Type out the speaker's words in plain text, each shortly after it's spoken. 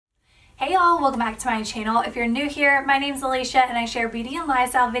Hey y'all, welcome back to my channel. If you're new here, my name is Alicia and I share beauty and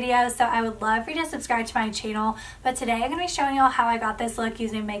lifestyle videos, so I would love for you to subscribe to my channel. But today I'm going to be showing y'all how I got this look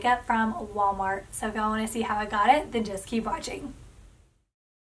using makeup from Walmart. So if y'all want to see how I got it, then just keep watching.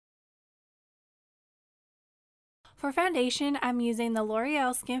 For foundation, I'm using the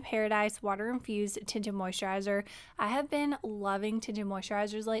L'Oreal Skin Paradise Water Infused Tinted Moisturizer. I have been loving tinted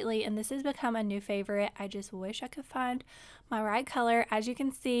moisturizers lately, and this has become a new favorite. I just wish I could find my right color. As you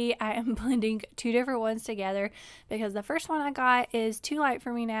can see, I am blending two different ones together because the first one I got is too light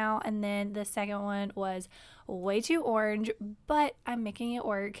for me now, and then the second one was way too orange, but I'm making it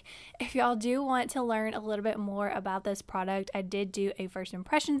work. If y'all do want to learn a little bit more about this product, I did do a first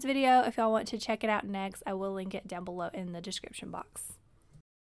impressions video. If y'all want to check it out next, I will link it down below in the description box.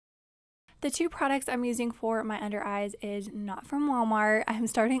 The two products I'm using for my under eyes is not from Walmart. I'm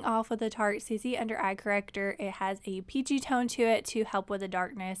starting off with the Tarte CC Under Eye Corrector. It has a peachy tone to it to help with the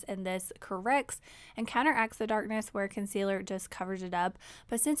darkness, and this corrects and counteracts the darkness where concealer just covers it up.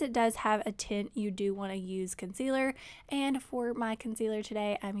 But since it does have a tint, you do want to use concealer. And for my concealer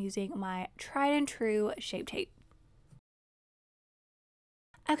today, I'm using my tried and true Shape Tape.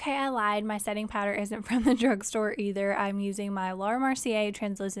 Okay, I lied. My setting powder isn't from the drugstore either. I'm using my Laura Mercier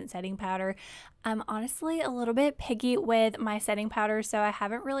translucent setting powder. I'm honestly a little bit picky with my setting powder, so I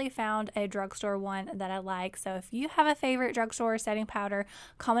haven't really found a drugstore one that I like. So if you have a favorite drugstore setting powder,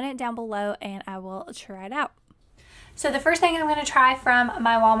 comment it down below and I will try it out. So the first thing I'm going to try from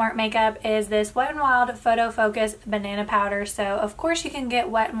my Walmart makeup is this Wet n Wild Photo Focus Banana Powder. So of course you can get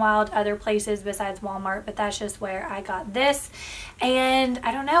Wet n Wild other places besides Walmart, but that's just where I got this. And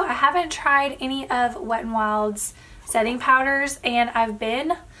I don't know, I haven't tried any of Wet n Wild's setting powders, and I've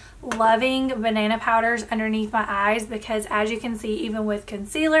been loving banana powders underneath my eyes because, as you can see, even with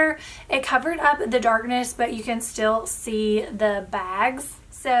concealer, it covered up the darkness, but you can still see the bags.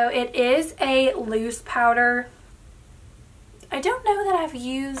 So it is a loose powder. I don't know that I've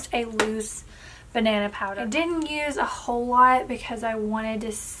used a loose banana powder. I didn't use a whole lot because I wanted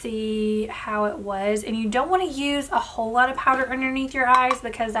to see how it was, and you don't want to use a whole lot of powder underneath your eyes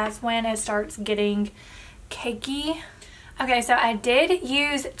because that's when it starts getting cakey. Okay, so I did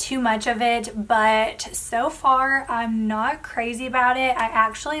use too much of it, but so far I'm not crazy about it. I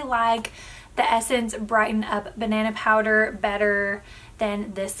actually like the Essence Brighten Up Banana Powder better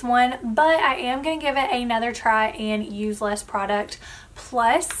than this one, but I am going to give it another try and use less product.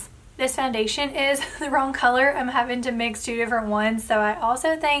 Plus, this foundation is the wrong color. I'm having to mix two different ones, so I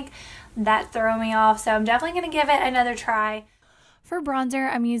also think that's throwing me off, so I'm definitely going to give it another try. For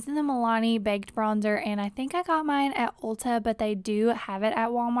bronzer, I'm using the Milani Baked Bronzer, and I think I got mine at Ulta, but they do have it at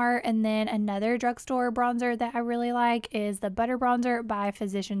Walmart. And then another drugstore bronzer that I really like is the Butter Bronzer by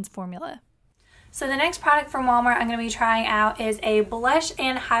Physicians Formula. So the next product from Walmart I'm going to be trying out is a blush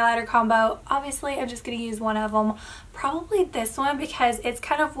and highlighter combo. Obviously, I'm just going to use one of them, probably this one, because it's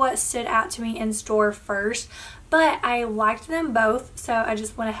kind of what stood out to me in store first. But I liked them both, so I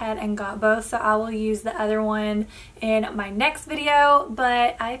just went ahead and got both. So I will use the other one in my next video.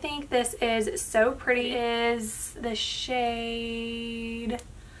 But I think this is so pretty. It is the shade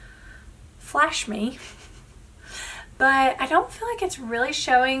Flash Me. But I don't feel like it's really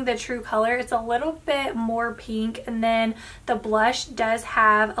showing the true color. It's a little bit more pink, and then the blush does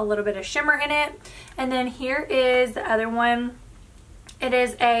have a little bit of shimmer in it. And then here is the other one. It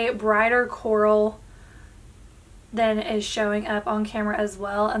is a brighter coral than is showing up on camera as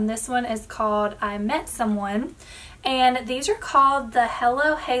well, and this one is called I Met Someone. And these are called the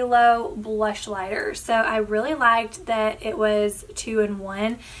Hello Halo Blush Lighters. So I really liked that it was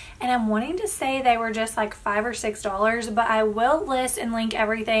 2-in-1. And I'm wanting to say they were just like $5 or $6, but I will list and link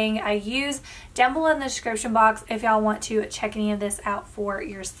everything I use down below in the description box if y'all want to check any of this out for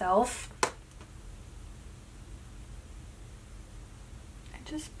yourself. I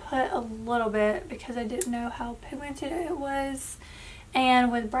just put a little bit because I didn't know how pigmented it was.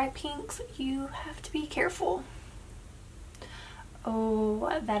 And with bright pinks, you have to be careful.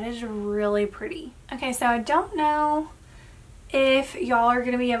 Oh, that is really pretty. Okay, so I don't know if y'all are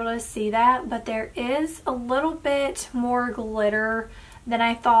going to be able to see that, but there is a little bit more glitter than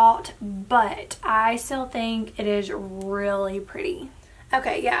I thought, but I still think it is really pretty.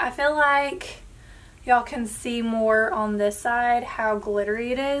 Okay, yeah, I feel like y'all can see more on this side how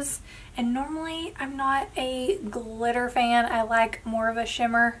glittery it is, and normally I'm not a glitter fan. I like more of a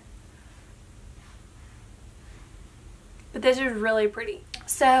shimmer. But this is really pretty.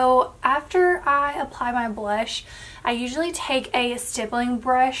 So after I apply my blush, I usually take a stippling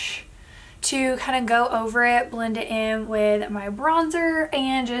brush to kind of go over it, blend it in with my bronzer,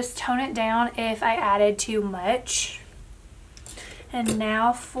 and just tone it down if I added too much. And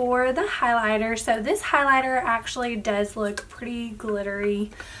now for the highlighter. So this highlighter actually does look pretty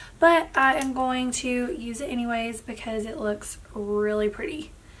glittery, but I am going to use it anyways because it looks really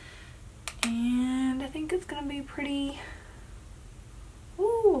pretty. And I think it's going to be pretty.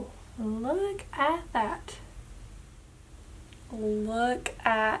 Ooh, look at that. Look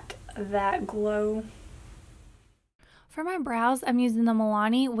at that glow. For my brows, I'm using the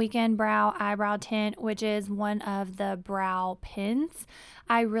Milani Weekend Brow Eyebrow Tint, which is one of the brow pins.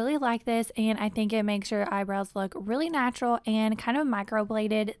 I really like this, and I think it makes your eyebrows look really natural and kind of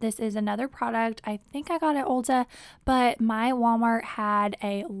microbladed. This is another product I think I got at Ulta, but my Walmart had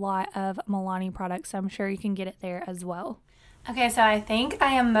a lot of Milani products, so I'm sure you can get it there as well. Okay, so I think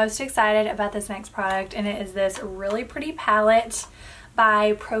I am most excited about this next product, and it is this really pretty palette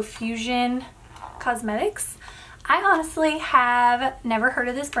by Profusion Cosmetics. I honestly have never heard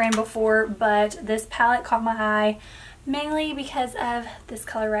of this brand before, but this palette caught my eye mainly because of this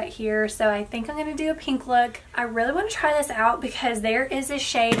color right here. So I think I'm going to do a pink look. I really want to try this out because there is a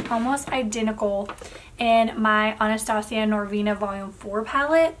shade almost identical in my Anastasia Norvina Volume 4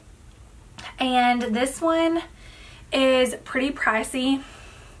 palette. And this one is pretty pricey.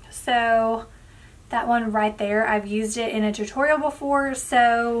 So that one right there, I've used it in a tutorial before.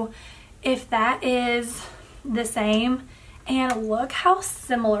 So if that is the same, and look how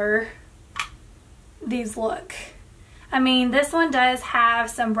similar these look. I mean, this one does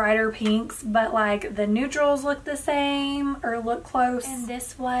have some brighter pinks, but like the neutrals look the same or look close. And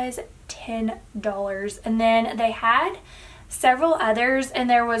this was $10. And then they had several others, and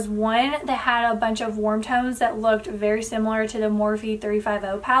there was one that had a bunch of warm tones that looked very similar to the Morphe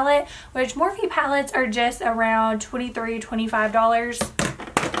 350 palette, which Morphe palettes are just around $23, $25.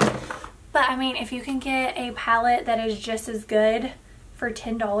 But I mean, if you can get a palette that is just as good for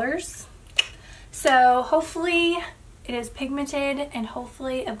 $10. So hopefully it is pigmented and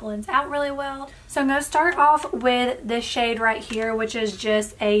hopefully it blends out really well. So I'm going to start off with this shade right here, which is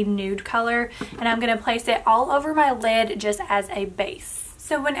just a nude color. And I'm going to place it all over my lid just as a base.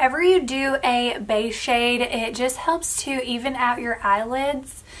 So whenever you do a base shade, it just helps to even out your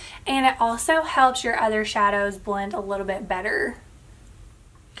eyelids. And it also helps your other shadows blend a little bit better.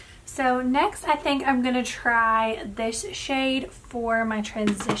 So next, I think I'm going to try this shade for my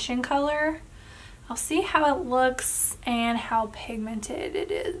transition color. I'll see how it looks and how pigmented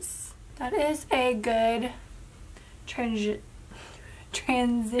it is. That is a good transition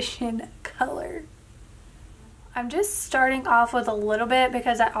color. I'm just starting off with a little bit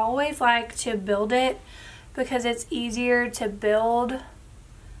because I always like to build it because it's easier to build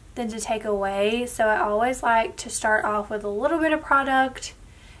than to take away. So I always like to start off with a little bit of product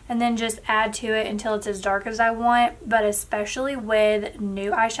and then just add to it until it's as dark as I want, but especially with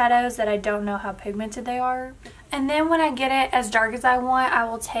new eyeshadows that I don't know how pigmented they are. And then when I get it as dark as I want, I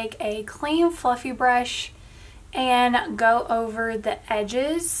will take a clean fluffy brush and go over the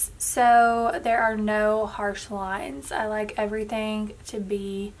edges so there are no harsh lines. I like everything to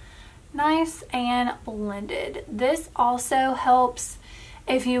be nice and blended. This also helps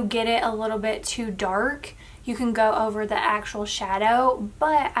if you get it a little bit too dark. You can go over the actual shadow,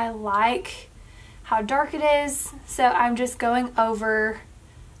 but I like how dark it is, so I'm just going over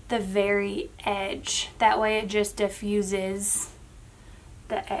the very edge. That way it just diffuses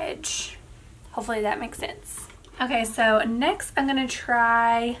the edge. Hopefully that makes sense. Okay, so next I'm going to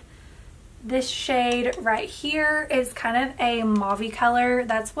try this shade right here. Is kind of a mauve color.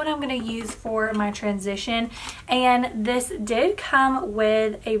 That's what I'm going to use for my transition, and this did come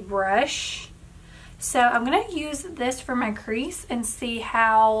with a brush. So I'm going to use this for my crease and see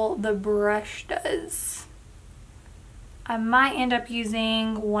how the brush does. I might end up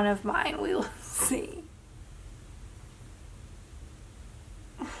using one of mine. We will see.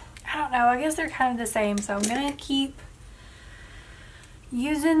 I don't know. I guess they're kind of the same. So I'm going to keep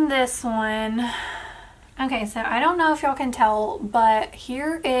using this one. Okay, so I don't know if y'all can tell, but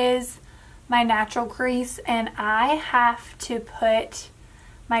here is my natural crease. And I have to put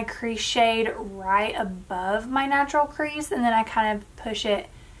my crease shade right above my natural crease, and then I kind of push it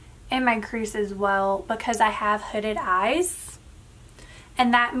in my crease as well because I have hooded eyes,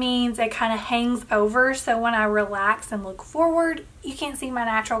 and that means it kind of hangs over, so when I relax and look forward you can't see my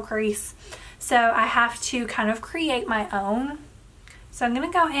natural crease, so I have to kind of create my own. So I'm going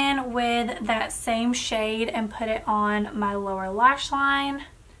to go in with that same shade and put it on my lower lash line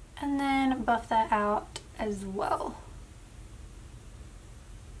and then buff that out as well.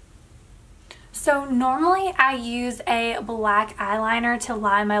 So normally I use a black eyeliner to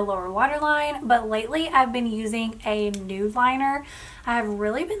line my lower waterline, but lately I've been using a nude liner. I've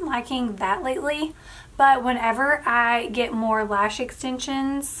really been liking that lately, but whenever I get more lash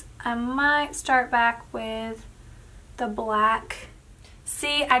extensions, I might start back with the black.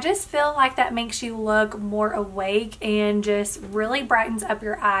 See, I just feel like that makes you look more awake and just really brightens up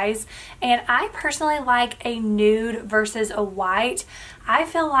your eyes. And I personally like a nude versus a white. I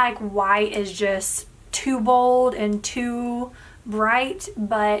feel like white is just too bold and too bright,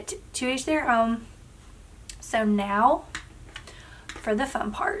 but to each their own. So now for the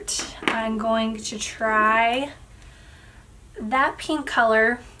fun part, I'm going to try that pink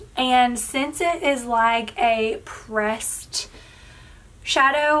color. And since it is like a pressed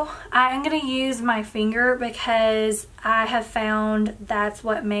shadow, I'm going to use my finger because I have found that's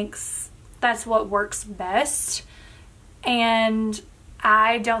what works best, and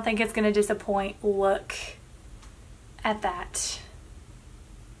I don't think it's going to disappoint. Look at that.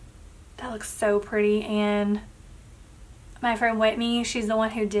 That looks so pretty, and my friend Whitney, she's the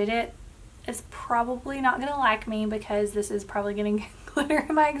one who did it, is probably not going to like me because this is probably going to get glitter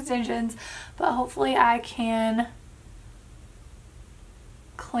in my extensions, but hopefully I can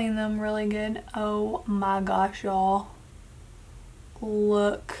clean them really good. Oh my gosh, y'all.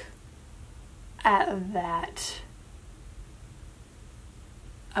 Look at that.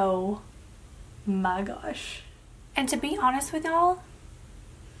 Oh my gosh. And to be honest with y'all,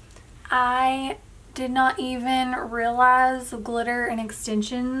 I did not even realize glitter and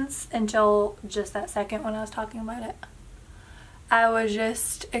extensions until just that second when I was talking about it. I was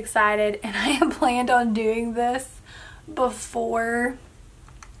just excited, and I had planned on doing this before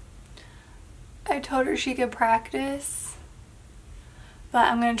I told her she could practice, but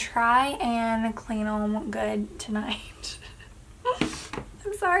I'm going to try and clean them good tonight.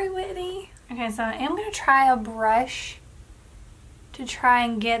 I'm sorry, Whitney. Okay, so I am going to try a brush to try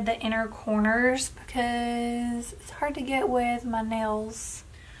and get the inner corners because it's hard to get with my nails.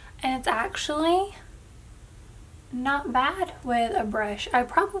 And it's actually not bad with a brush. I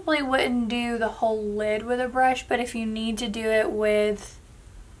probably wouldn't do the whole lid with a brush, but if you need to do it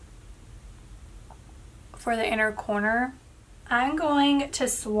for the inner corner, I'm going to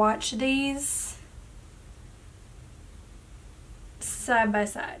swatch these side by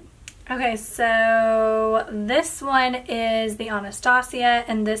side. Okay, so this one is the Anastasia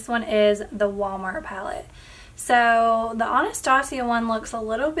and this one is the Walmart palette. So the Anastasia one looks a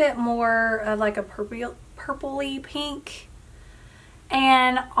little bit more of like a purpley pink,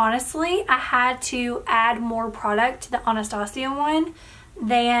 and honestly I had to add more product to the Anastasia one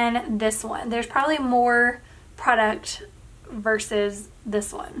than this one. There's probably more product versus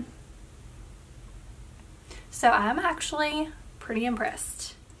this one, so I'm actually pretty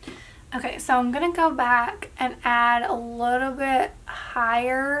impressed. Okay, so I'm gonna go back and add a little bit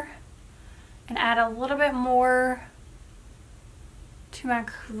higher and add a little bit more to my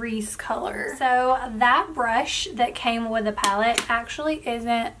crease color. So that brush that came with the palette actually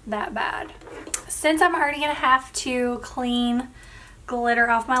isn't that bad. Since I'm already gonna have to clean glitter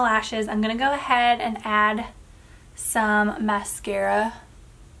off my lashes, I'm gonna go ahead and add some mascara.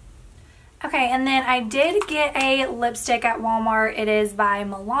 Okay, and then I did get a lipstick at Walmart. It is by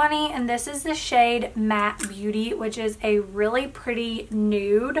Milani, and this is the shade Matte Beauty, which is a really pretty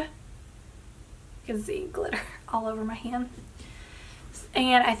nude. You can see glitter all over my hand.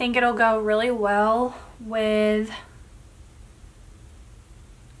 And I think it'll go really well with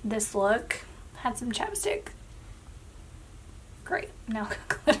this look. Had some chapstick. Great, now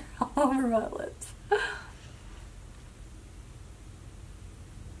glitter all over my lips.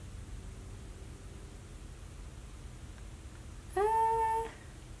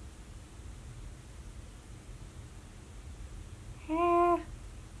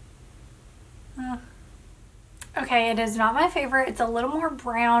 Okay, it is not my favorite. It's a little more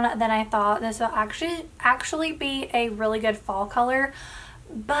brown than I thought. This will actually be a really good fall color,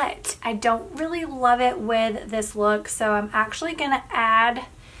 but I don't really love it with this look, so I'm actually gonna add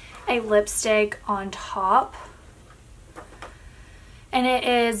a lipstick on top, and it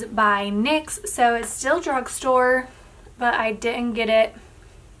is by NYX, so it's still drugstore, but I didn't get it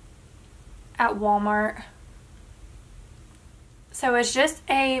at Walmart. So it's just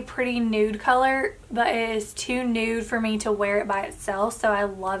a pretty nude color, but it is too nude for me to wear it by itself, so I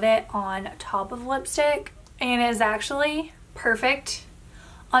love it on top of lipstick. And it is actually perfect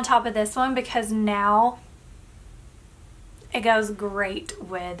on top of this one because now it goes great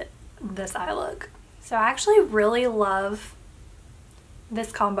with this eye look. So I actually really love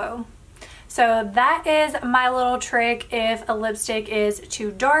this combo. So that is my little trick if a lipstick is too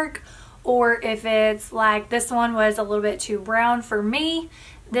dark or if it's like this one was a little bit too brown for me.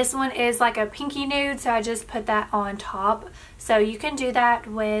 This one is like a pinky nude, so I just put that on top. So you can do that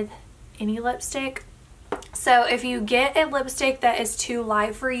with any lipstick. So if you get a lipstick that is too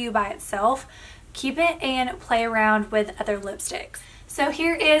light for you by itself, keep it and play around with other lipsticks. So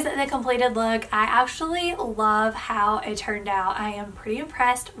here is the completed look. I actually love how it turned out. I am pretty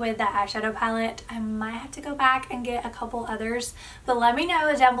impressed with that eyeshadow palette. I might have to go back and get a couple others, but let me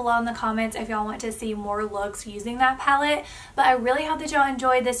know down below in the comments if y'all want to see more looks using that palette. But I really hope that y'all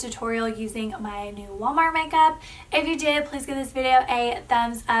enjoyed this tutorial using my new Walmart makeup. If you did, please give this video a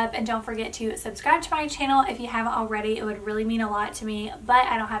thumbs up and don't forget to subscribe to my channel if you haven't already. It would really mean a lot to me, but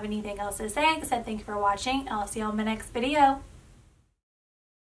I don't have anything else to say except thank you for watching. I'll see you on my next video.